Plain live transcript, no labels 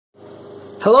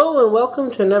Hello and welcome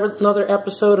to another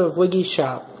episode of Wiggy's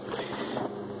Shop.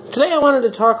 Today I wanted to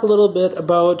talk a little bit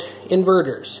about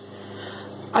inverters.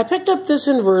 I picked up this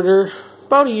inverter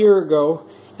about a year ago,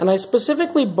 and I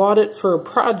specifically bought it for a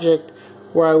project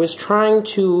where I was trying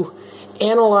to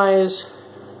analyze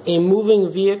a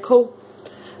moving vehicle.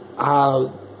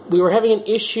 We were having an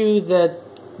issue that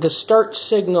the start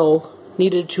signal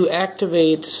needed to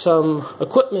activate some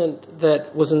equipment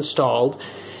that was installed,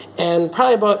 and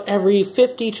probably about every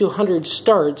 50 to 100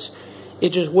 starts it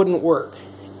just wouldn't work.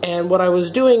 And what I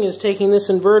was doing is taking this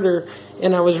inverter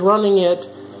and I was running it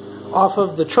off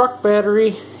of the truck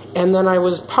battery, and then I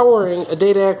was powering a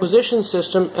data acquisition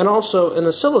system and also an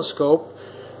oscilloscope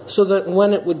so that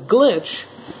when it would glitch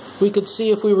we could see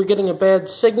if we were getting a bad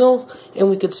signal and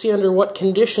we could see under what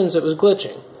conditions it was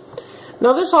glitching.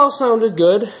 Now this all sounded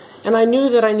good, and I knew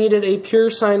that I needed a pure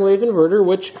sine wave inverter,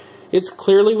 which it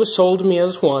clearly was sold to me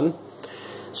as one.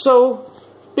 So,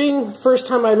 being the first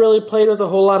time I'd really played with a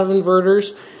whole lot of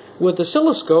inverters with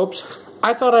oscilloscopes,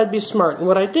 I thought I'd be smart. And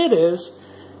what I did is,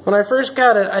 when I first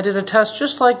got it, I did a test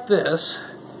just like this,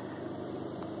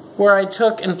 where I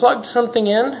took and plugged something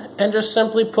in and just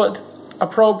simply put a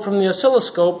probe from the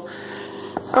oscilloscope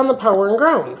on the power and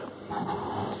ground.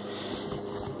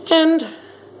 And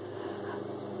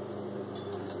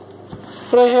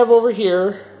what I have over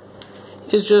here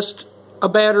is just a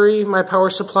battery, my power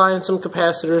supply, and some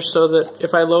capacitors so that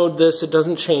if I load this it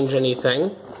doesn't change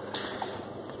anything.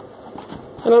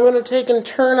 And I'm going to take and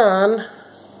turn on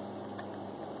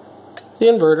the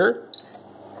inverter.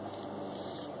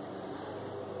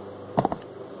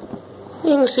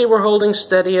 You can see we're holding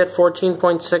steady at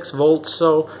 14.6 volts,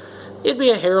 so it'd be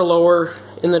a hair lower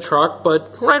in the truck,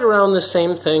 but right around the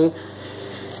same thing.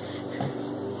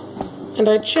 And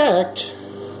I checked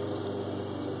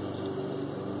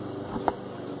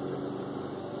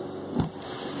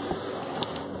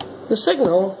the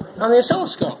signal on the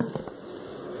oscilloscope.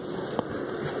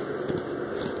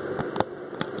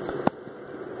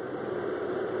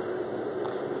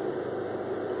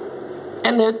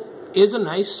 And it is a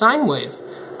nice sine wave.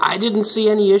 I didn't see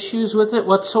any issues with it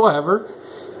whatsoever.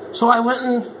 So I went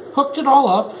and hooked it all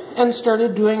up and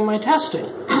started doing my testing.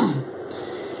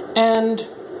 And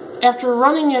after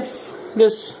running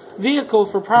this vehicle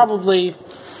for probably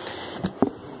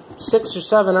 6 or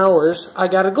 7 hours, I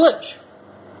got a glitch.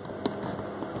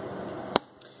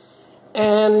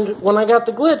 And when I got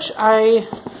the glitch, I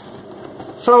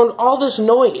found all this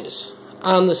noise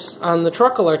on the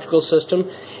truck electrical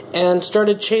system and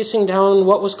started chasing down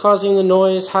what was causing the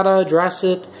noise, how to address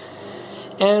it.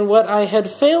 And what I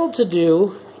had failed to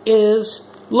do is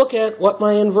look at what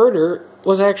my inverter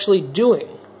was actually doing.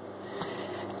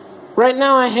 Right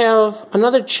now I have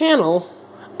another channel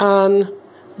on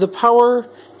the power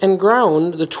and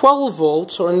ground, the 12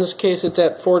 volts, or in this case it's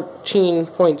at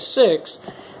 14.6,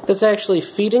 that's actually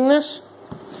feeding this,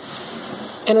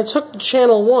 and it's hooked to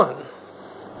channel 1.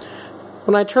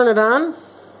 When I turn it on,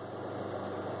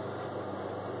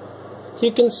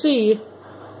 you can see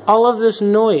all of this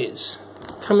noise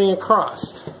coming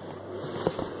across.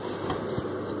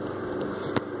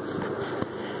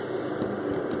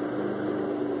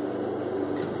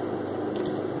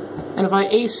 And if I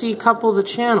AC couple the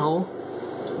channel,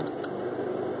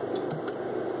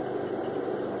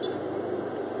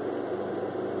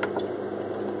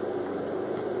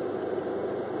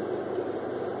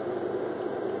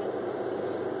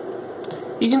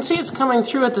 you can see it's coming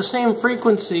through at the same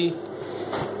frequency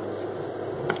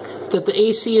that the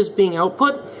AC is being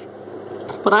output,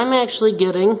 but I'm actually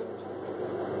getting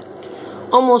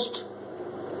almost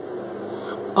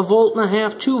 1.5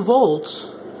 volts, 2 volts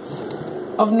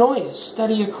of noise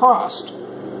steady across.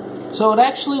 So it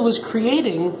actually was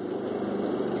creating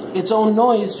its own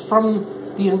noise from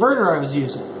the inverter I was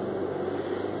using.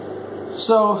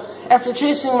 So after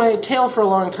chasing my tail for a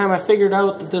long time, I figured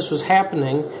out that this was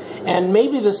happening. And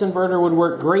maybe this inverter would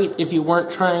work great if you weren't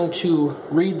trying to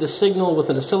read the signal with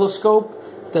an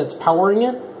oscilloscope that's powering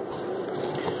it.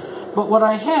 But what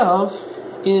I have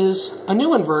is a new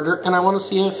inverter, and I want to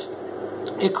see if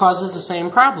it causes the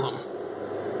same problem.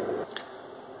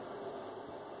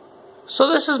 So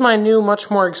this is my new, much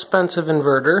more expensive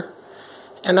inverter,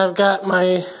 and I've got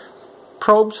my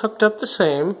probes hooked up the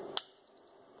same.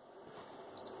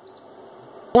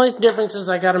 The only difference is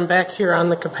I got them back here on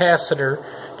the capacitor,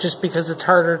 just because it's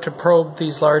harder to probe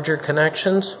these larger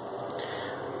connections.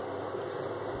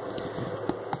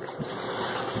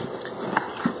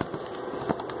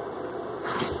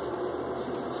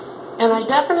 And I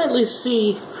definitely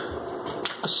see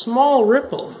a small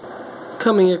ripple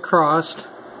coming across,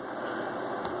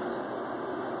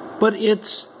 but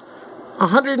it's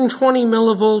 120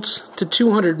 millivolts to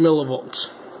 200 millivolts.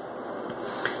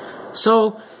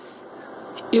 So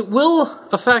it will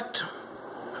affect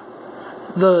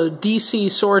the DC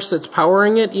source that's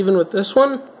powering it, even with this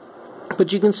one,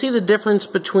 but you can see the difference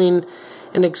between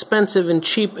an expensive and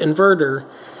cheap inverter.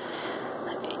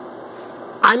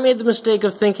 I made the mistake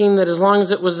of thinking that as long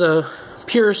as it was a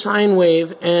pure sine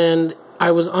wave and I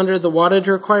was under the wattage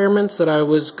requirements, that I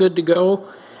was good to go.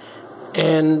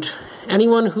 And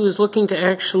anyone who is looking to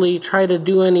actually try to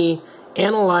do any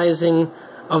analyzing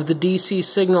of the DC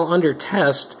signal under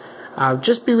test,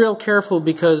 just be real careful,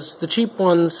 because the cheap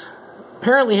ones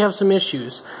apparently have some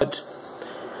issues. But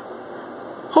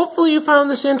hopefully you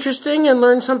found this interesting and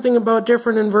learned something about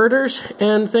different inverters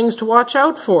and things to watch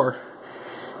out for.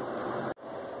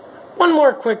 One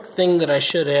more quick thing that I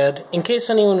should add, in case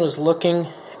anyone was looking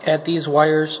at these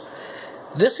wires,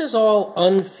 this is all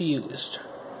unfused.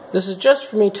 This is just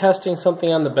for me testing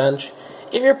something on the bench.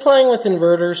 If you're playing with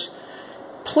inverters,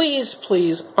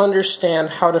 please understand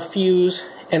how to fuse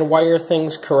and wire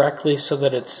things correctly so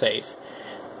that it's safe.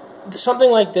 Something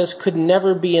like this could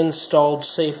never be installed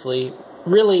safely,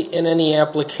 really, in any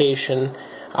application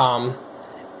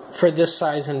for this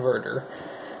size inverter.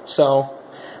 So,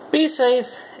 be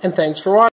safe, and thanks for watching.